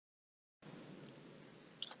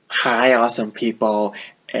Hi, awesome people.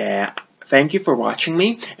 Thank you for watching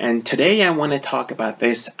me. And today I want to talk about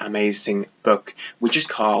this amazing book, which is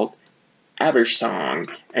called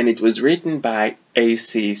Eversong. And it was written by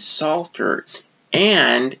A.C. Salter.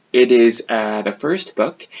 And it is the first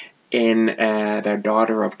book in the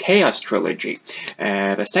Daughter of Chaos trilogy.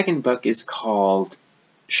 The second book is called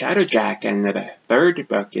Shadowjack, and the third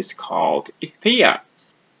book is called Ithia.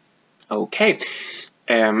 Okay.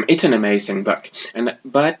 It's an amazing book,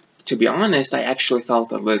 but to be honest, I actually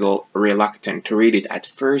felt a little reluctant to read it at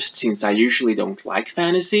first, since I usually don't like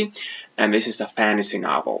fantasy, and this is a fantasy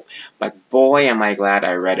novel. But boy, am I glad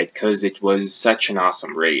I read it, because it was such an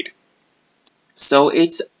awesome read. So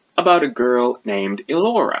it's about a girl named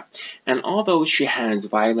Elora, and although she has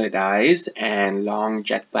violet eyes and long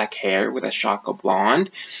jet black hair with a shock of blonde,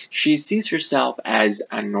 she sees herself as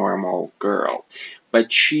a normal girl.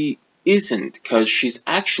 But she isn't, because she's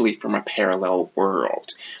actually from a parallel world.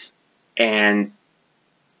 And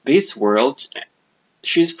this world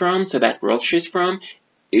she's from, so that world she's from,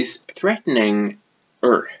 is threatening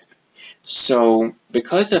Earth. So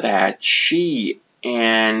because of that, she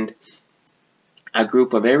and a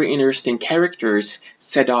group of very interesting characters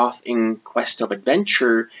set off in quest of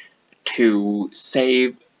adventure to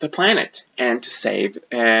save the planet and to save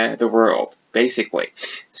the world, basically.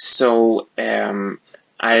 So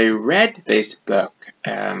I read this book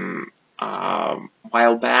a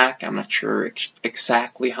while back. I'm not sure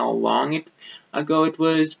exactly how long ago it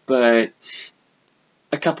was, but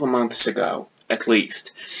a couple of months ago, at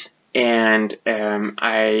least. And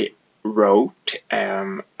I wrote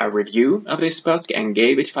a review of this book and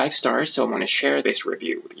gave it 5 stars, so I want to share this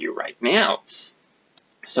review with you right now.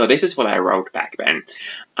 So this is what I wrote back then.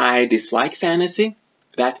 I dislike fantasy.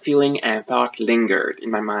 That feeling and thought lingered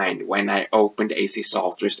in my mind when I opened A.C.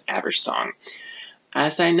 Salter's Eversong.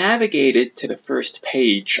 As I navigated to the first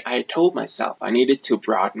page, I told myself I needed to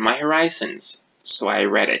broaden my horizons, so I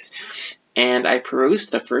read it. And I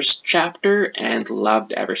perused the first chapter and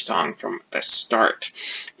loved Eversong from the start.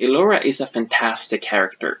 Elora is a fantastic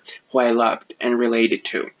character who I loved and related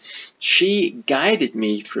to. She guided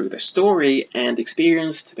me through the story and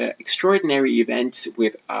experienced the extraordinary events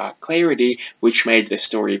with a clarity which made the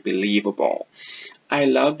story believable. I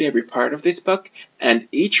loved every part of this book and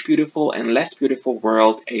each beautiful and less beautiful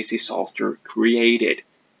world A.C. Salter created.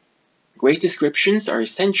 Great descriptions are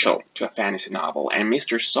essential to a fantasy novel, and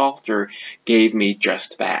Mr. Salter gave me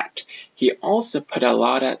just that. He also put a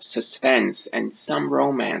lot of suspense and some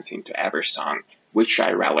romance into Eversong, which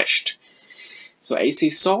I relished. So A.C.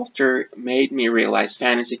 Salter made me realize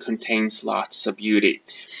fantasy contains lots of beauty.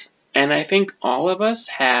 And I think all of us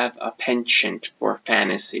have a penchant for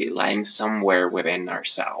fantasy lying somewhere within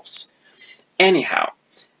ourselves. Anyhow,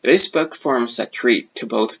 this book forms a treat to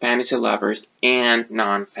both fantasy lovers and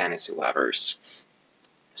non-fantasy lovers.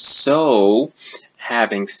 So,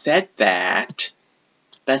 having said that,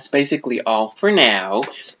 that's basically all for now.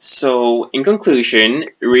 So, in conclusion,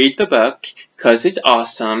 read the book, because it's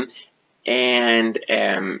awesome, and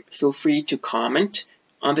feel free to comment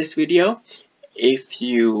on this video if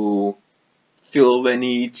you feel the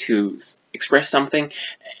need to express something,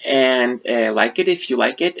 and like it if you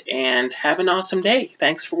like it, and have an awesome day.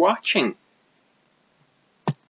 Thanks for watching.